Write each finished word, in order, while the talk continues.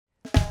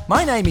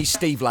My name is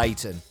Steve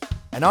Layton,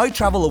 and I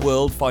travel the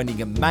world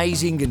finding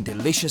amazing and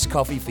delicious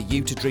coffee for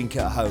you to drink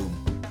at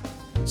home.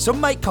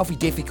 Some make coffee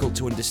difficult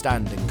to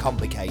understand and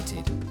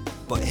complicated,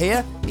 but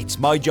here it's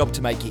my job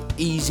to make it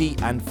easy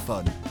and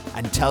fun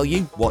and tell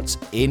you what's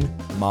in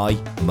my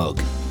mug.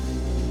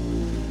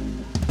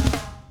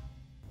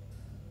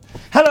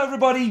 Hello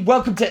everybody,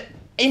 welcome to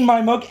In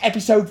My Mug,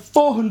 episode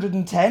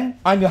 410.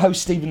 I'm your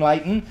host Stephen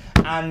Layton,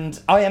 and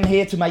I am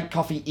here to make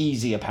coffee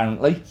easy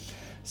apparently,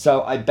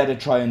 so I better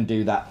try and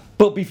do that.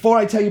 But before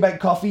I tell you about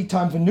coffee,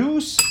 time for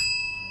news.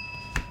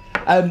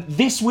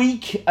 This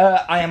week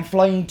I am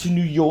flying to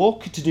New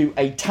York to do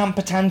a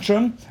Tamper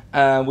Tantrum.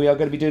 We are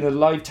going to be doing a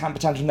live Tamper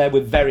Tantrum there.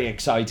 We're very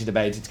excited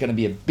about it. It's going to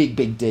be a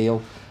big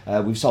deal.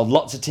 We've sold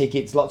lots of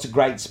tickets, lots of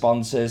great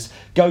sponsors.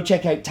 Go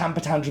check out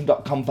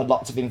tampertantrum.com for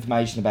lots of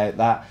information about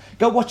that.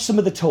 Go watch some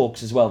of the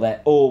talks as well.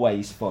 They're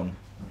always fun.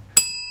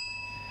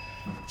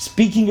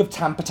 Speaking of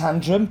Tamper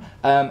Tantrum,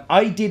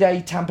 I did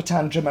a Tamper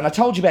Tantrum, and I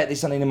told you about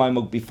this on In My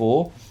Mug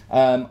before,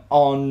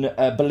 on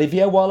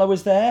Bolivia while I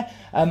was there.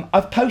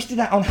 I've posted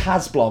that on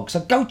Hasblog,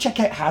 so go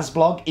check out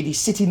Hasblog. It is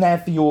sitting there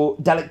for your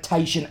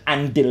delectation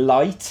and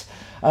delight.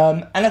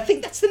 And I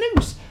think that's the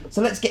news.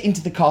 So let's get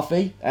into the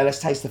coffee. Let's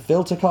taste the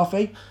filter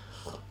coffee.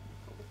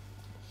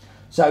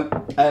 So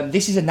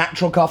this is a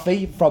natural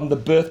coffee from the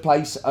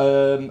birthplace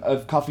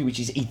of coffee, which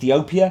is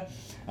Ethiopia.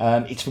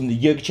 It's from the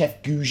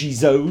Yirgacheffe Gouji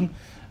zone.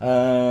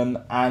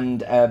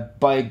 And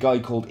by a guy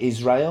called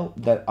Israel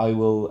that I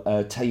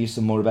will tell you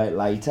some more about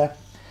later.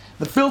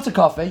 The filter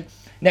coffee,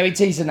 now it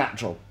is a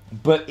natural,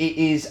 but it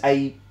is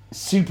a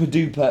super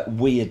duper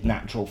weird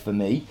natural for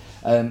me,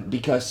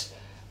 because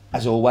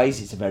as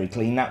always it's a very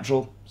clean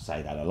natural,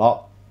 say that a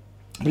lot,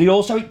 but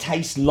it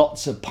tastes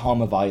lots of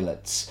Parma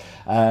violets,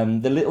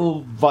 the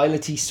little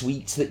violety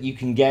sweets that you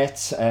can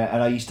get,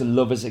 and I used to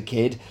love as a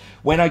kid.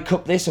 When I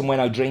cup this and when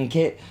I drink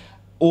it,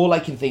 all I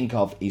can think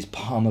of is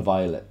Parma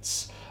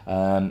violets.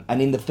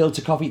 And in the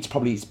filter coffee, it's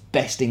probably its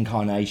best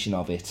incarnation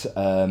of it.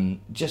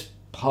 Just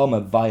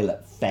Parma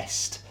Violet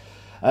Fest.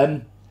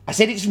 I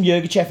said it's from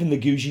Yirgacheffe in the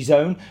Gouji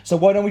zone, so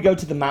why don't we go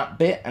to the map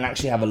bit and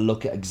actually have a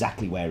look at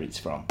exactly where it's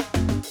from.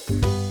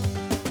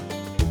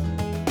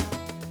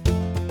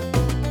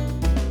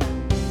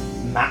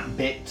 Map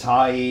bit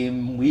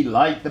time. We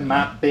like the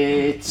map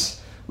bit.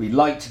 We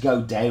like to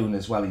go down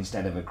as well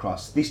instead of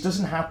across. This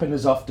doesn't happen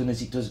as often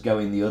as it does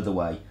going the other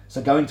way.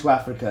 So going to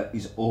Africa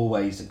is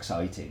always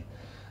exciting.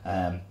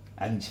 And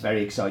it's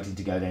very exciting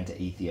to go down to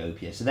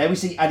Ethiopia. So there we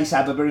see Addis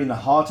Ababa in the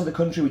heart of the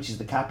country, which is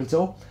the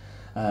capital.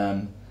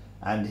 And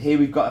here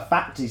we've got a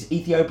fact: is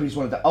Ethiopia is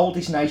one of the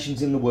oldest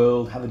nations in the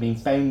world, having been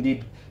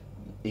founded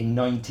in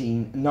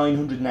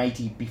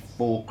 980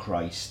 before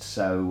Christ.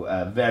 So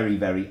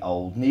very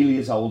old, nearly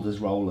as old as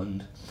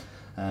Roland.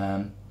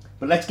 But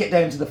let's get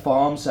down to the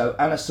farm. So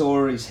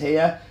Anasora is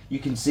here. You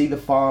can see the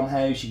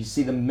farmhouse, you can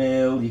see the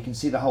mill, you can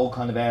see the whole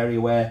kind of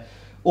area where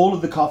all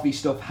of the coffee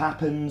stuff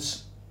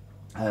happens.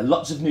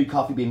 Lots of new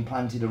coffee being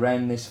planted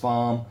around this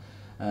farm.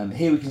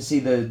 Here we can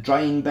see the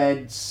drying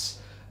beds,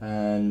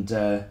 and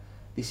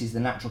this is the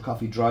natural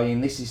coffee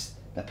drying. This is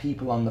the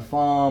people on the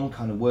farm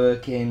kind of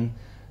working,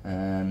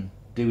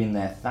 doing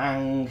their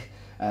thing.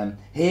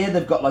 Here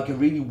they've got like a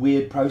really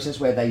weird process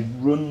where they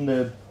run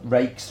the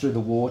rakes through the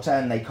water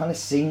and they kind of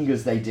sing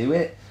as they do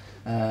it.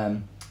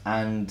 It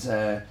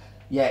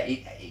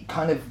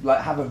kind of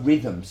like have a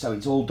rhythm, so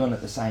it's all done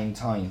at the same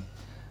time.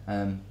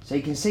 So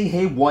you can see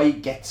here why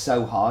it gets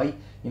so high.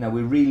 You know,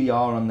 we really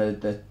are on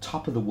the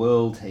top of the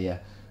world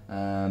here.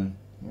 The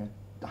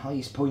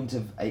highest point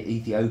of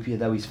Ethiopia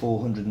though is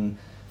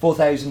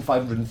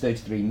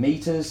 4,533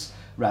 metres,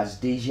 Ras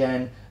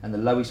Dijen, and the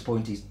lowest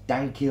point is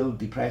Dankil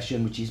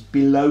Depression, which is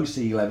below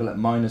sea level at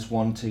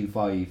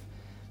 -125.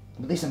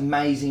 But this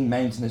amazing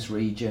mountainous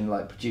region,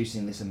 like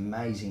producing this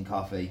amazing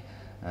coffee.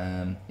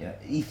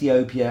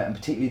 Ethiopia, and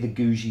particularly the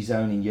Gouji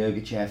zone in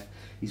Yirgacheffe,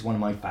 is one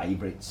of my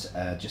favourites.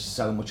 Just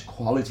so much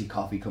quality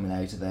coffee coming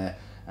out of there,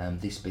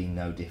 this being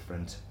no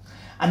different.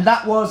 And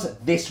that was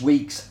this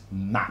week's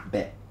map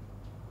bit.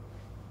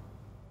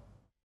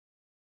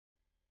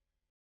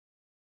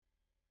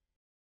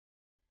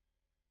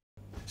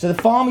 So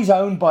the farm is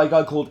owned by a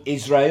guy called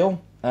Israel.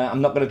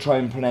 I'm not going to try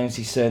and pronounce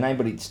his surname,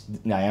 but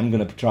I am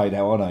going to try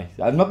now, aren't I?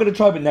 I'm not going to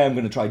try, but now I'm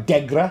going to try.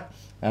 Degra.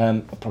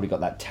 I've probably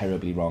got that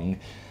terribly wrong.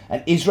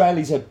 And Israel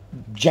is a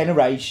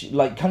generation,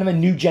 like kind of a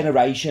new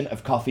generation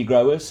of coffee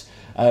growers,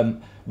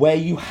 where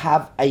you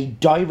have a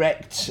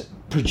direct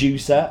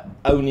producer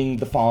owning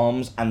the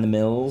farms and the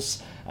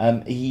mills.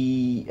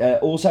 He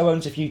also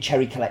owns a few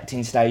cherry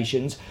collecting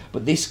stations,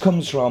 but this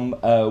comes from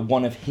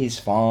one of his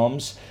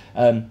farms.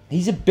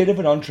 He's a bit of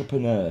an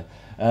entrepreneur.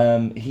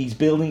 He's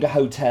building a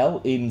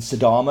hotel in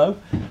Sidamo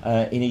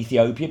in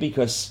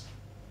Ethiopia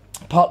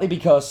partly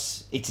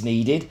because it's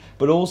needed,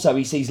 but also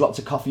he sees lots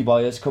of coffee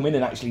buyers come in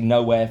and actually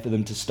nowhere for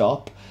them to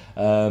stop.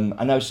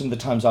 I know some of the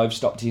times I've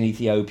stopped in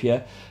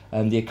Ethiopia,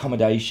 the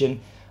accommodation,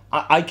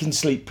 I can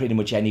sleep pretty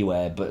much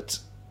anywhere, but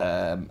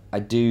I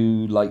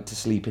do like to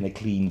sleep in a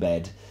clean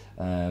bed.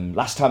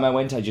 Last time I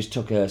went, I just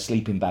took a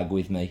sleeping bag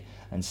with me,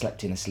 and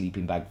slept in a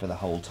sleeping bag for the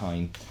whole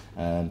time,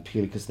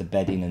 purely because the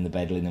bedding and the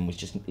bed linen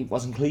it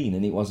wasn't clean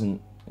and it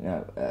wasn't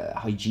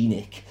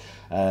hygienic,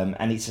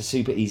 and it's a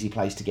super easy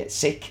place to get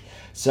sick.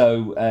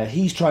 So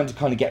he's trying to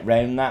kind of get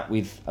round that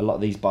with a lot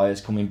of these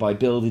buyers coming by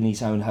building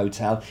his own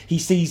hotel. He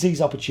sees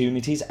these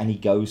opportunities and he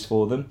goes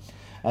for them.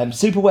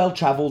 Super well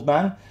travelled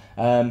man.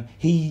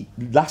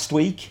 Last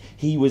week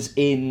he was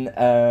in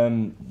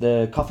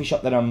the coffee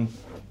shop that I'm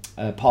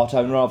part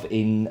owner of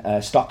in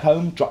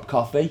Stockholm, Drop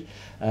Coffee,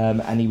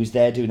 and he was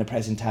there doing a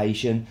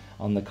presentation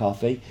on the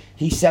coffee.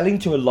 He's selling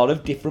to a lot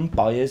of different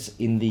buyers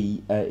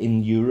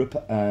in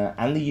Europe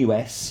and the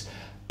US,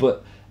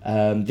 but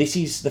this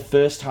is the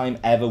first time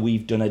ever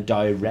we've done a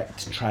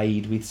direct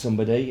trade with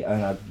somebody,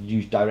 and I've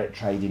used direct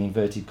trade in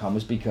inverted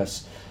commas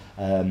because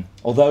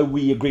although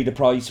we agreed a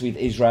price with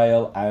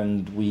Israel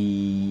and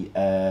we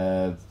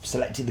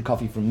selected the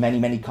coffee from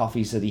many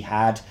coffees that he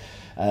had,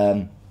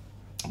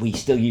 we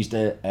still used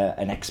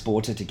an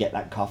exporter to get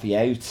that coffee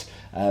out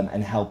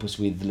and help us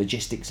with the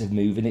logistics of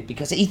moving it,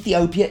 because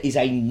Ethiopia is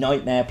a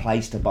nightmare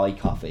place to buy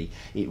coffee.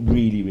 It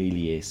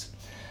really is.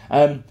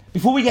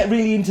 Before we get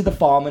really into the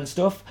farm and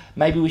stuff,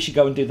 maybe we should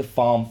go and do the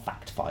farm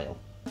fact file.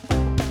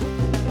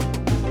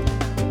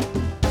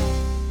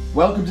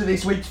 Welcome to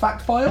this week's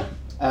fact file.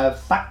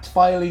 Fact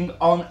filing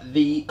on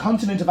the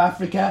continent of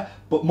Africa,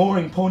 but more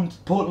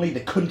importantly the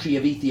country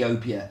of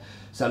Ethiopia.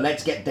 So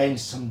let's get down to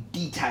some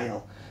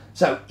detail.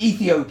 So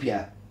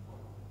Ethiopia,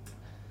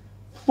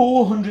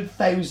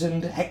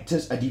 400,000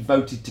 hectares are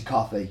devoted to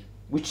coffee,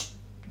 which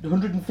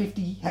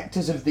 150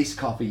 hectares of this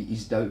coffee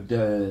is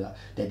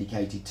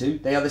dedicated to.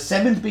 They are the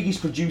 7th biggest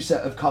producer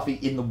of coffee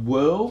in the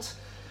world.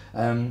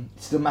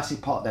 It's a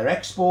massive part of their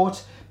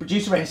export.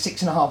 Produce around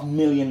 6.5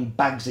 million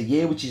bags a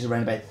year, which is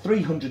around about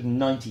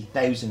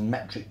 390,000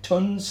 metric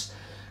tons.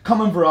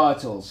 Common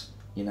varietals,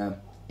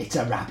 it's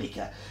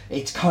Arabica.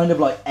 It's kind of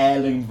like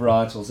heirloom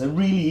varietals. There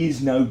really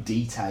is no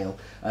detail.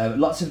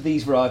 Lots of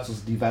these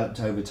varietals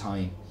developed over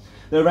time.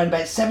 There are around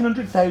about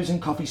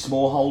 700,000 coffee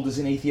smallholders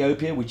in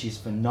Ethiopia, which is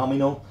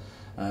phenomenal.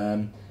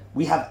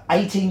 We have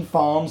 18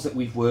 farms that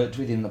we've worked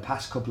with in the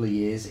past couple of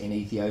years in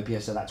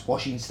Ethiopia. So that's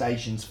washing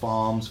stations,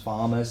 farms,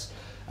 farmers.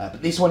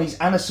 But this one is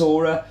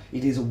Anasora.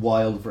 It is a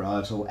wild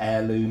varietal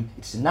heirloom.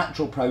 It's a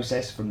natural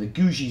process from the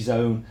Guji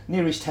zone.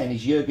 Nearest town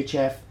is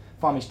Yirgachev.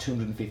 Farm is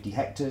 250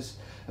 hectares,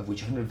 of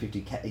which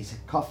 150 is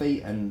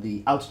coffee, and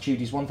the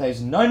altitude is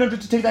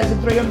 1,900 to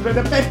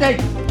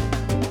 2,350.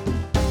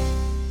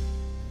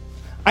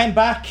 I'm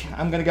back.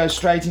 I'm going to go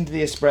straight into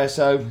the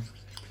espresso.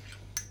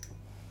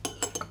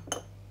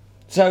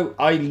 So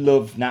I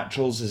love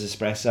naturals as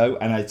espresso,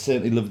 and I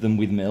certainly love them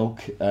with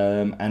milk,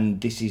 and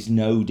this is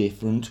no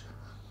different.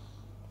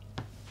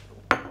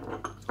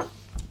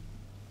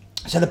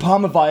 So the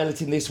Parma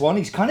Violet in this one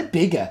is kind of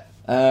bigger.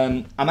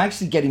 I'm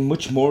actually getting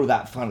much more of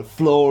that kind of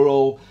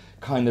floral,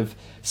 kind of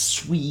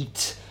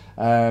sweet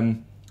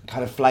kind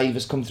of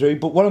flavours come through.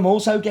 But what I'm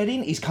also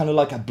getting is kind of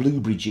like a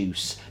blueberry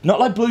juice. Not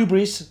like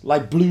blueberries,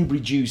 like blueberry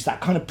juice, that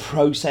kind of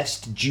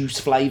processed juice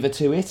flavour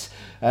to it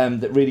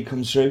that really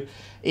comes through.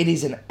 It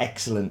is an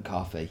excellent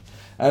coffee.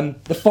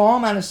 The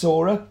farm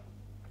Anasora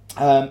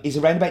is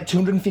around about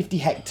 250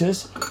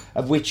 hectares,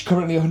 of which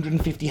currently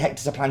 150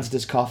 hectares are planted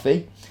as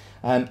coffee.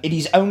 It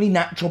is only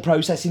natural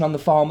processing on the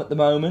farm at the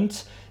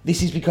moment.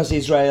 This is because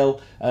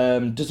Israel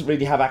doesn't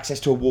really have access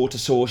to a water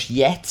source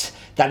yet.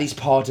 That is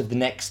part of the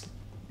next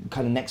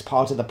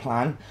part of the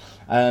plan.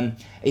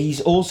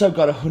 He's also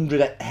got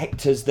 100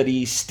 hectares that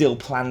he's still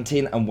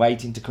planting and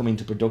waiting to come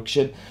into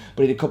production.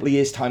 But in a couple of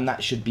years' time,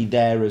 that should be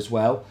there as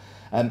well.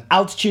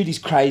 Altitude is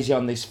crazy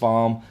on this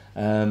farm.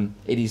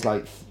 It is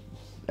like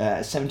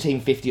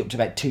 1,750 up to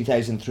about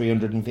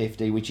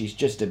 2,350, which is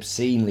just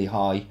obscenely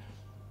high.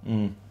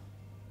 And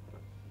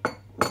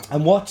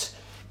what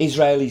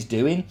Israel is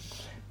doing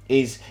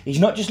is he's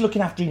not just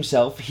looking after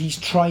himself, he's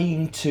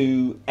trying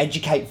to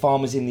educate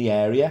farmers in the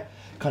area,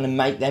 kind of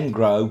make them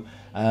grow,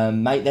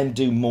 make them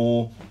do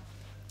more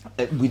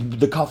with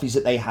the coffees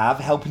that they have,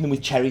 helping them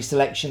with cherry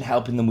selection,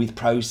 helping them with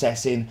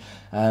processing.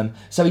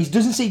 So he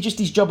doesn't see just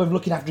his job of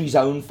looking after his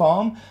own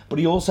farm, but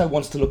he also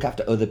wants to look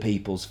after other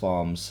people's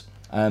farms.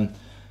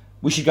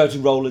 We should go to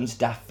Roland's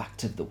Daft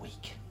Fact of the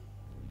Week.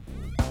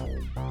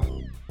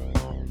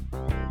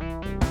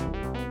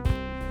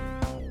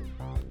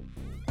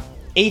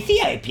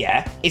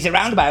 Ethiopia is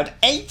around about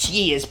 8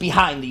 years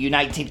behind the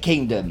United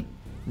Kingdom.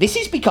 This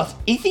is because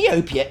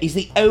Ethiopia is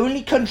the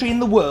only country in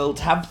the world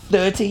to have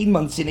 13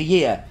 months in a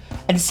year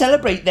and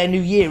celebrate their new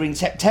year in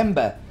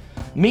September,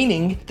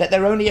 meaning that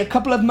they're only a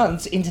couple of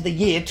months into the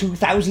year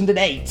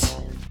 2008.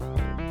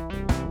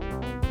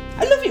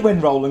 I love it when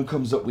Roland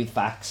comes up with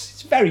facts.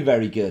 It's very,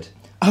 very good.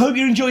 I hope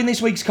you're enjoying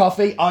this week's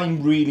coffee.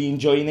 I'm really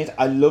enjoying it.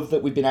 I love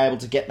that we've been able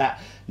to get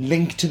that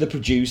link to the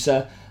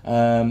producer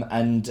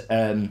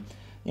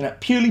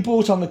purely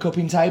bought on the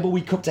cupping table.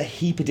 We cupped a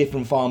heap of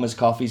different farmers'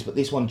 coffees, but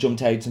this one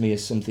jumped out to me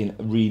as something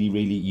really,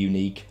 really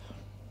unique.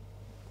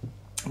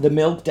 The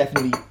milk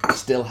definitely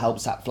still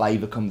helps that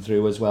flavour come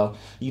through as well.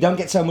 You don't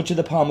get so much of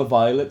the Parma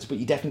Violets, but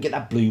you definitely get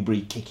that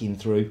blueberry kicking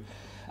through.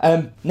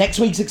 Next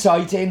week's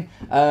exciting.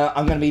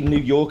 I'm going to be in New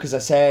York, as I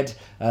said,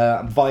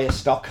 via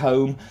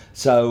Stockholm.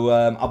 So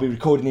I'll be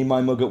recording in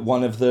my mug at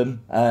one of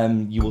them.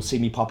 You will see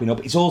me popping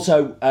up. It's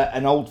also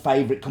an old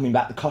favourite coming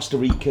back, the Costa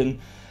Rican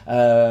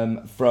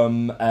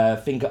from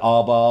Finca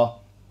Arbar,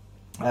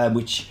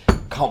 which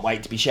can't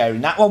wait to be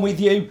sharing that one with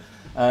you.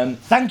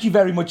 Thank you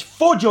very much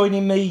for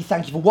joining me.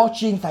 Thank you for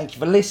watching. Thank you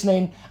for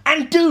listening.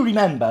 And do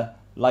remember,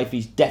 life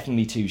is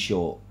definitely too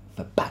short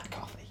for bad